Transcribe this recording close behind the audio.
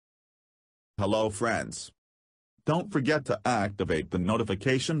Hello friends. Don't forget to activate the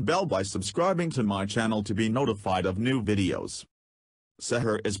notification bell by subscribing to my channel to be notified of new videos.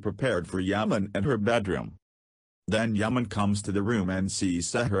 Seher is prepared for Yaman in her bedroom. Then Yaman comes to the room and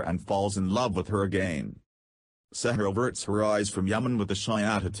sees Seher and falls in love with her again. Seher averts her eyes from Yaman with a shy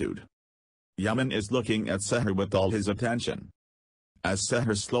attitude. Yaman is looking at Seher with all his attention. As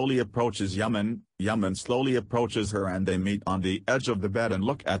Seher slowly approaches Yaman, Yaman slowly approaches her and they meet on the edge of the bed and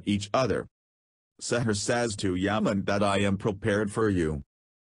look at each other. Seher says to Yaman that I am prepared for you.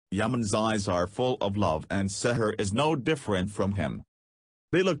 Yaman's eyes are full of love and Seher is no different from him.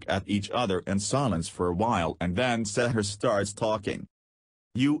 They look at each other in silence for a while and then Seher starts talking.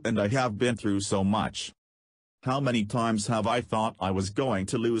 You and I have been through so much. How many times have I thought I was going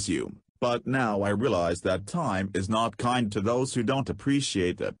to lose you, but now I realize that time is not kind to those who don't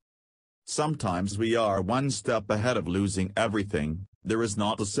appreciate it. Sometimes we are one step ahead of losing everything. There is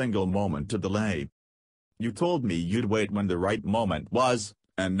not a single moment to delay. You told me you'd wait when the right moment was,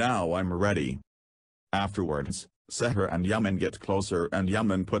 and now I'm ready. Afterwards, Seher and Yaman get closer and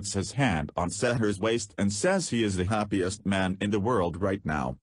Yaman puts his hand on Seher's waist and says he is the happiest man in the world right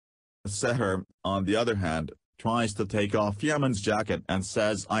now. Seher, on the other hand, tries to take off Yaman's jacket and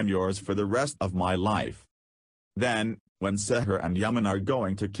says I'm yours for the rest of my life. Then, when Seher and Yaman are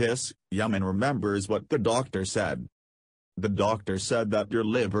going to kiss, Yaman remembers what the doctor said. The doctor said that your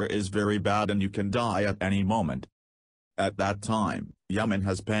liver is very bad and you can die at any moment. At that time, Yaman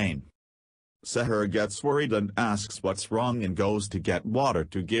has pain. Seher gets worried and asks what's wrong and goes to get water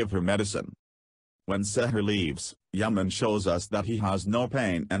to give her medicine. When Seher leaves, Yaman shows us that he has no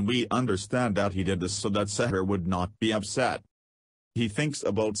pain and we understand that he did this so that Seher would not be upset. He thinks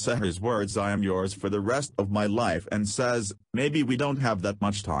about Seher's words I am yours for the rest of my life and says, maybe we don't have that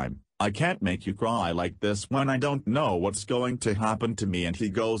much time. I can't make you cry like this when I don't know what's going to happen to me, and he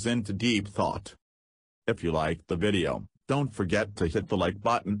goes into deep thought. If you liked the video, don't forget to hit the like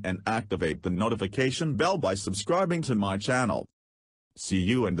button and activate the notification bell by subscribing to my channel. See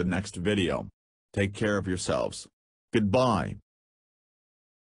you in the next video. Take care of yourselves. Goodbye.